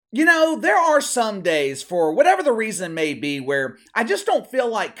There are some days, for whatever the reason may be, where I just don't feel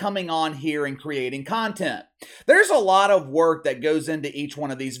like coming on here and creating content. There's a lot of work that goes into each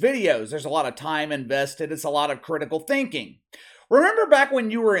one of these videos. There's a lot of time invested. It's a lot of critical thinking. Remember back when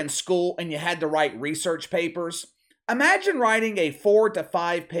you were in school and you had to write research papers? Imagine writing a 4 to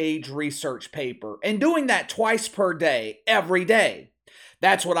 5 page research paper and doing that twice per day, every day.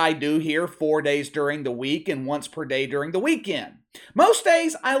 That's what I do here 4 days during the week and once per day during the weekend. Most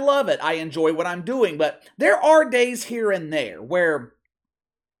days I love it. I enjoy what I'm doing, but there are days here and there where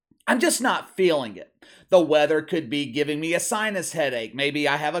I'm just not feeling it. The weather could be giving me a sinus headache. Maybe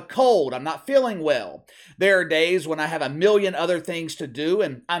I have a cold. I'm not feeling well. There are days when I have a million other things to do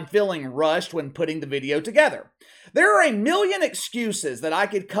and I'm feeling rushed when putting the video together. There are a million excuses that I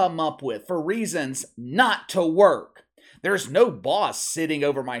could come up with for reasons not to work. There's no boss sitting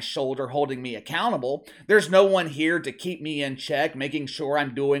over my shoulder holding me accountable. There's no one here to keep me in check, making sure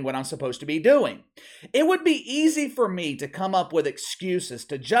I'm doing what I'm supposed to be doing. It would be easy for me to come up with excuses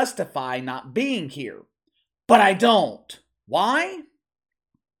to justify not being here. But I don't. Why?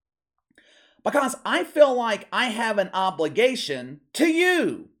 Because I feel like I have an obligation to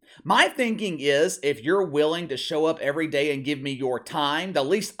you. My thinking is, if you're willing to show up every day and give me your time, the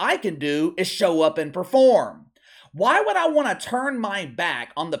least I can do is show up and perform. Why would I want to turn my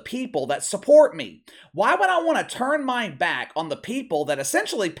back on the people that support me? Why would I want to turn my back on the people that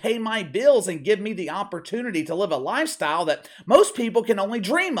essentially pay my bills and give me the opportunity to live a lifestyle that most people can only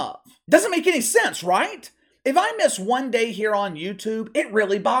dream of? Doesn't make any sense, right? If I miss one day here on YouTube, it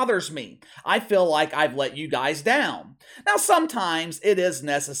really bothers me. I feel like I've let you guys down. Now, sometimes it is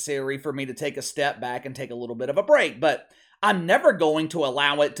necessary for me to take a step back and take a little bit of a break, but I'm never going to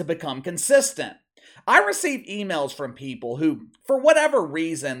allow it to become consistent. I receive emails from people who, for whatever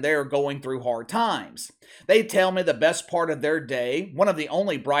reason, they're going through hard times. They tell me the best part of their day, one of the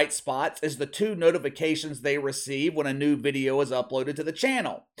only bright spots, is the 2 notifications they receive when a new video is uploaded to the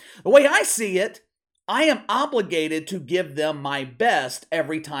channel. The way I see it, I am obligated to give them my best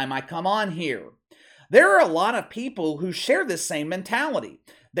every time I come on here. There are a lot of people who share this same mentality.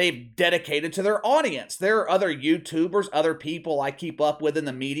 They've dedicated to their audience. There are other YouTubers, other people I keep up with in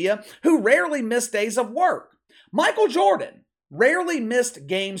the media who rarely miss days of work. Michael Jordan rarely missed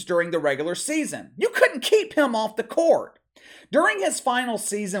games during the regular season. You couldn't keep him off the court. During his final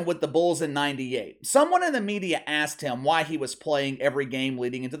season with the Bulls in '98, someone in the media asked him why he was playing every game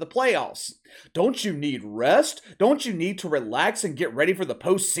leading into the playoffs. Don't you need rest? Don't you need to relax and get ready for the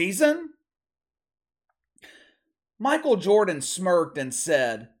postseason? Michael Jordan smirked and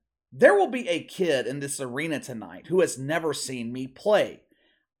said, "There will be a kid in this arena tonight who has never seen me play.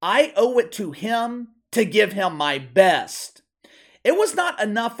 I owe it to him to give him my best." It was not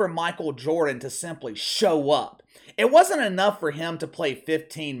enough for Michael Jordan to simply show up. It wasn't enough for him to play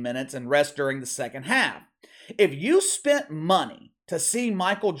 15 minutes and rest during the second half. If you spent money to see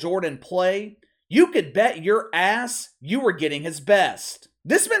Michael Jordan play, you could bet your ass you were getting his best.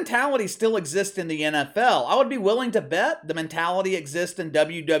 This mentality still exists in the NFL. I would be willing to bet the mentality exists in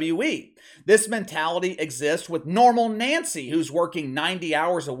WWE. This mentality exists with normal Nancy, who's working 90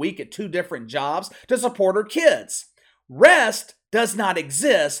 hours a week at 2 different jobs to support her kids. Rest does not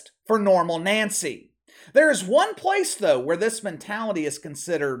exist for normal Nancy. There is one place, though, where this mentality is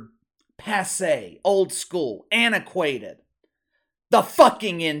considered passé, old school, antiquated. The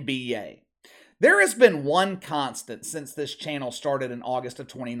fucking NBA. There has been one constant since this channel started in August of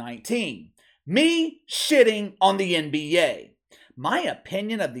 2019. Me shitting on the NBA. My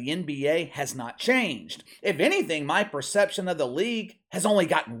opinion of the NBA has not changed. If anything, my perception of the league has only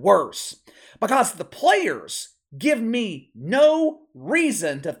gotten worse. Because the players give me no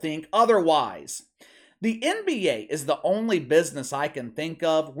reason to think otherwise. The NBA is the only business I can think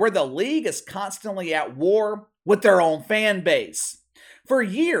of where the league is constantly at war with their own fan base. For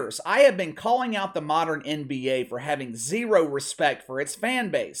years, I have been calling out the modern NBA for having zero respect for its fan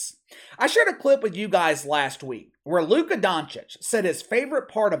base. I shared a clip with you guys last week where Luka Doncic said his favorite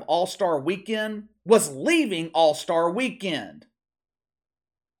part of All-Star Weekend was leaving All-Star Weekend.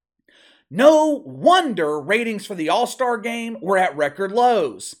 No wonder ratings for the All-Star game were at record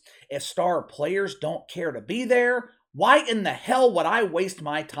lows. If star players don't care to be there, why in the hell would I waste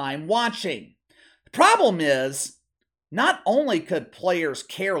my time watching? The problem is, not only could players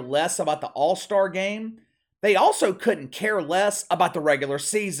care less about the All-Star game, they also couldn't care less about the regular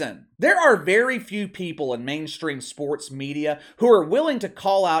season. There are very few people in mainstream sports media who are willing to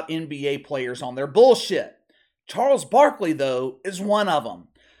call out NBA players on their bullshit. Charles Barkley, though, is one of them.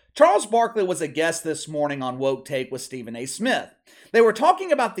 Charles Barkley was a guest this morning on Woke Take with Stephen A. Smith. They were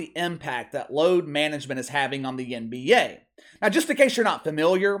talking about the impact that load management is having on the NBA. Now, just in case you're not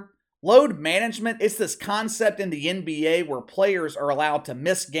familiar, load management is this concept in the NBA where players are allowed to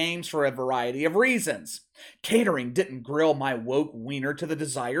miss games for a variety of reasons. Catering didn't grill my woke wiener to the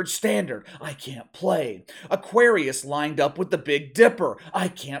desired standard. I can't play. Aquarius lined up with the Big Dipper. I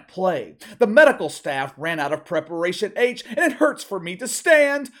can't play. The medical staff ran out of Preparation H and it hurts for me to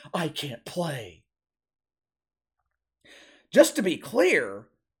stand. I can't play. Just to be clear,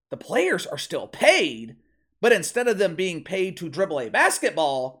 the players are still paid, but instead of them being paid to dribble a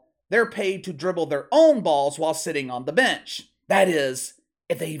basketball, they're paid to dribble their own balls while sitting on the bench. That is,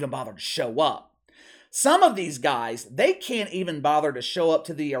 if they even bother to show up. Some of these guys, they can't even bother to show up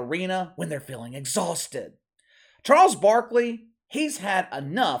to the arena when they're feeling exhausted. Charles Barkley, he's had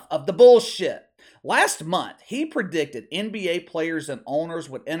enough of the bullshit. Last month, he predicted NBA players and owners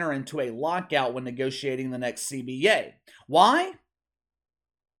would enter into a lockout when negotiating the next CBA. Why?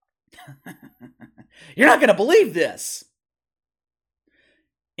 You're not going to believe this.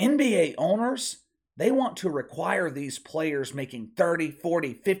 NBA owners, they want to require these players making $30,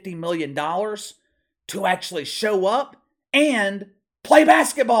 $40, $50 million to actually show up and play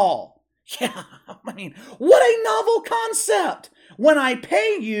basketball. Yeah, I mean, what a novel concept. When I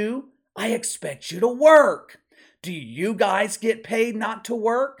pay you, I expect you to work. Do you guys get paid not to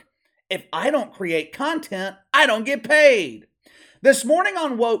work? If I don't create content, I don't get paid. This morning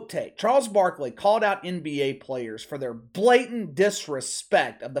on Woke Take, Charles Barkley called out NBA players for their blatant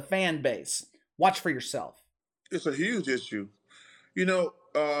disrespect of the fan base. Watch for yourself. It's a huge issue. You know,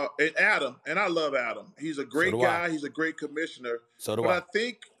 and Adam, and I love Adam. He's a great guy. He's a great commissioner. So do I. I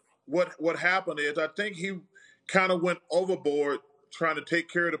Think what happened is I think he kind of went overboard trying to take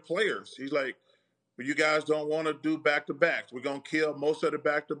care of the players. He's like, well, you guys don't want to do back-to-backs. We're going to kill most of the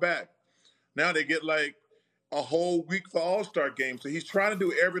back-to-back. Now they get like a whole week for All-Star games. So he's trying to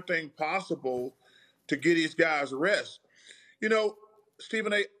do everything possible to get these guys rest. You know,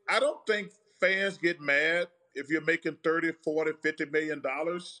 Stephen A., I don't think fans get mad if you're making $30, $40, $50 million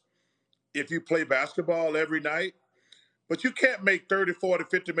if you play basketball every night. But you can't make $30, $40,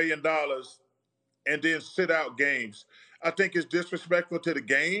 $50 million and then sit out games. I think it's disrespectful to the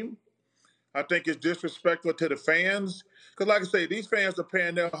game. I think it's disrespectful to the fans. Because like I say, these fans are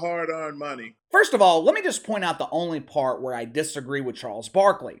paying their hard-earned money. First of all, let me just point out the only part where I disagree with Charles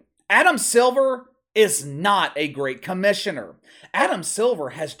Barkley. Adam Silver is not a great commissioner. Adam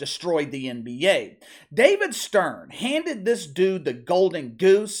Silver has destroyed the NBA. David Stern handed this dude the golden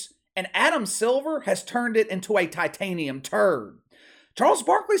goose, and Adam Silver has turned it into a titanium turd. Charles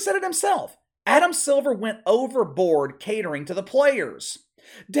Barkley said it himself. Adam Silver went overboard catering to the players.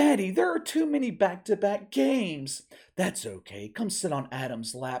 Daddy, there are too many back-to-back games. That's okay. Come sit on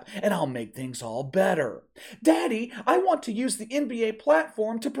Adam's lap and I'll make things all better. Daddy, I want to use the NBA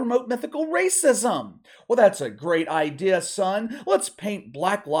platform to promote mythical racism. Well, that's a great idea, son. Let's paint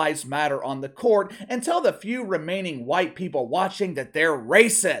Black Lives Matter on the court and tell the few remaining white people watching that they're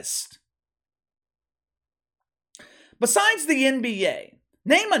racist. Besides the NBA,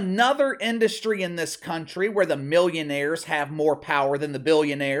 name another industry in this country where the millionaires have more power than the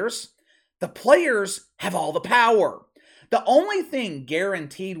billionaires. The players have all the power. The only thing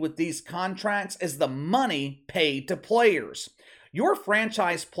guaranteed with these contracts is the money paid to players. Your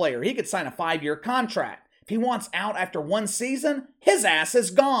franchise player, he could sign a 5-year contract. If he wants out after one season, his ass is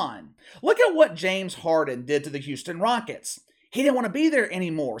gone. Look at what James Harden did to the Houston Rockets. He didn't want to be there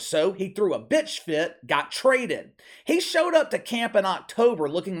anymore, so he threw a bitch fit, got traded. He showed up to camp in October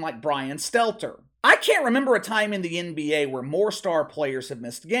looking like Brian Stelter. I can't remember a time in the NBA where more star players have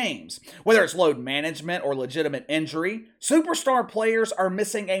missed games. Whether it's load management or legitimate injury, superstar players are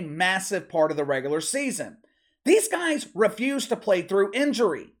missing a massive part of the regular season. These guys refuse to play through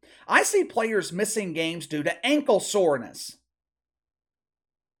injury. I see players missing games due to ankle soreness.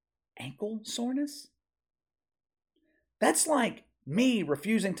 Ankle soreness? That's like me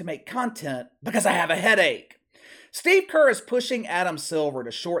refusing to make content because I have a headache. Steve Kerr is pushing Adam Silver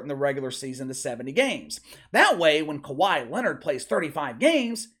to shorten the regular season to 70 games. That way, when Kawhi Leonard plays 35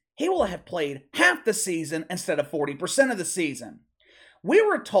 games, he will have played half the season instead of 40% of the season. We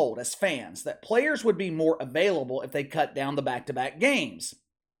were told as fans that players would be more available if they cut down the back-to-back games.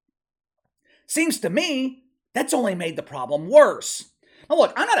 Seems to me that's only made the problem worse. Now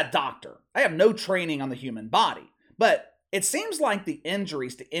look, I'm not a doctor. I have no training on the human body. But it seems like the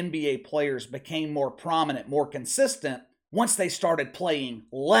injuries to NBA players became more prominent, more consistent once they started playing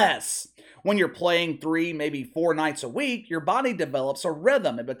less. When you're playing 3, maybe 4 nights a week, your body develops a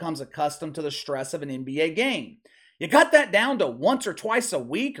rhythm. It becomes accustomed to the stress of an NBA game. You cut that down to once or twice a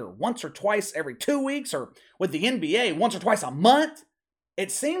week, or once or twice every 2 weeks, or with the NBA, once or twice a month,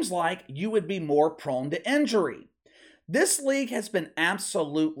 it seems like you would be more prone to injury. This league has been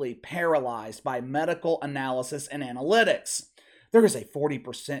absolutely paralyzed by medical analysis and analytics. There is a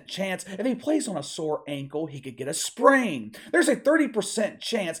 40% chance if he plays on a sore ankle, he could get a sprain. There's a 30%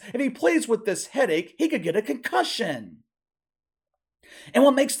 chance if he plays with this headache, he could get a concussion. And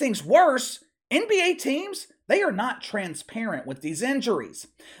what makes things worse, NBA teams, they are not transparent with these injuries.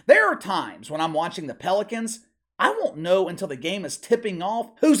 There are times when I'm watching the Pelicans, I won't know until the game is tipping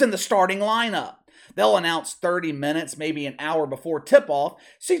off who's in the starting lineup. They'll announce 30 minutes, maybe an hour before tip-off.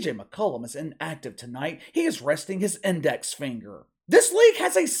 CJ McCollum is inactive tonight. He is resting his index finger. This league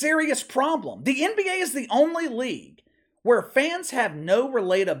has a serious problem. The NBA is the only league where fans have no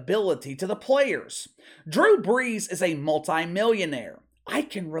relatability to the players. Drew Brees is a multimillionaire. I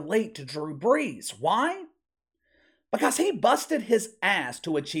can relate to Drew Brees. Why? Because he busted his ass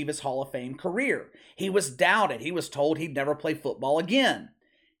to achieve his Hall of Fame career. He was doubted. He was told he'd never play football again.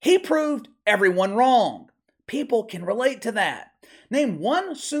 He proved everyone wrong. People can relate to that. Name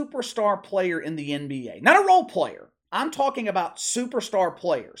one superstar player in the NBA. Not a role player. I'm talking about superstar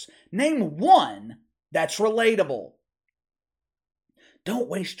players. Name one that's relatable. Don't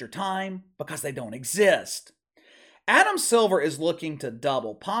waste your time because they don't exist. Adam Silver is looking to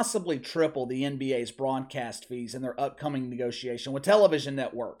double, possibly triple the NBA's broadcast fees in their upcoming negotiation with television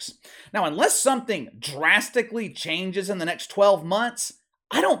networks. Now, unless something drastically changes in the next 12 months,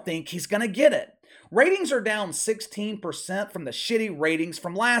 I don't think he's going to get it. Ratings are down 16% from the shitty ratings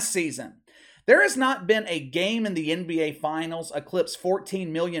from last season. There has not been a game in the NBA Finals eclipse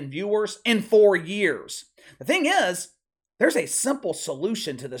 14 million viewers in 4 years. The thing is, there's a simple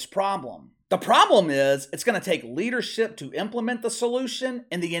solution to this problem. The problem is, it's going to take leadership to implement the solution,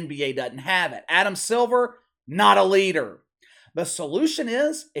 and the NBA doesn't have it. Adam Silver, not a leader. The solution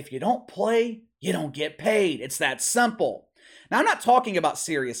is, if you don't play, you don't get paid. It's that simple. Now, I'm not talking about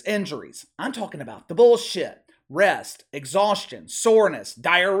serious injuries. I'm talking about the bullshit. Rest, exhaustion, soreness,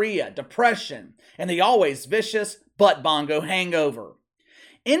 diarrhea, depression, and the always vicious butt bongo hangover.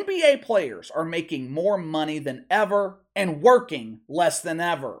 NBA players are making more money than ever and working less than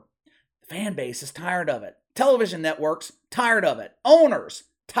ever. The fan base is tired of it. Television networks, tired of it. Owners,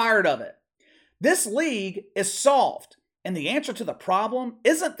 tired of it. This league is soft. And the answer to the problem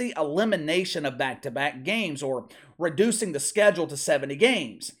isn't the elimination of back-to-back games or reducing the schedule to 70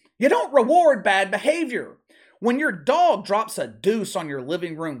 games. You don't reward bad behavior. When your dog drops a deuce on your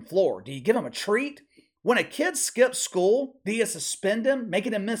living room floor, do you give him a treat? When a kid skips school, do you suspend him,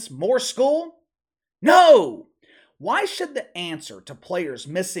 making him miss more school? No! Why should the answer to players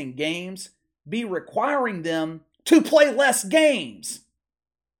missing games be requiring them to play less games?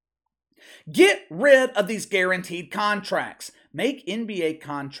 Get rid of these guaranteed contracts. Make NBA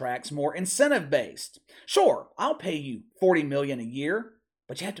contracts more incentive-based. Sure, I'll pay you $40 million a year,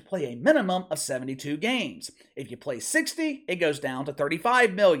 but you have to play a minimum of 72 games. If you play 60, it goes down to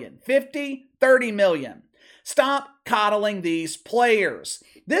 $35 million, 50, $30 million. Stop coddling these players.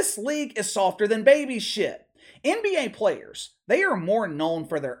 This league is softer than baby shit. NBA players, they are more known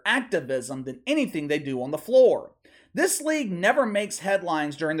for their activism than anything they do on the floor. This league never makes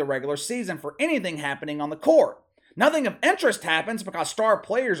headlines during the regular season for anything happening on the court. Nothing of interest happens because star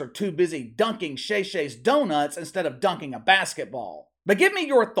players are too busy dunking Shay Shay's donuts instead of dunking a basketball. But give me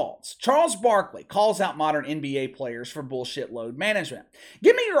your thoughts. Charles Barkley calls out modern NBA players for bullshit load management.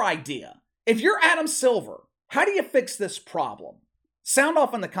 Give me your idea. If you're Adam Silver, how do you fix this problem? Sound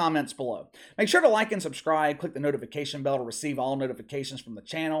off in the comments below. Make sure to like and subscribe. Click the notification bell to receive all notifications from the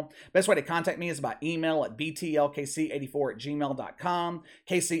channel. Best way to contact me is by email at btlkc84@gmail.com,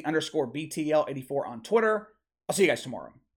 KC_BTL84 on Twitter. I'll see you guys tomorrow.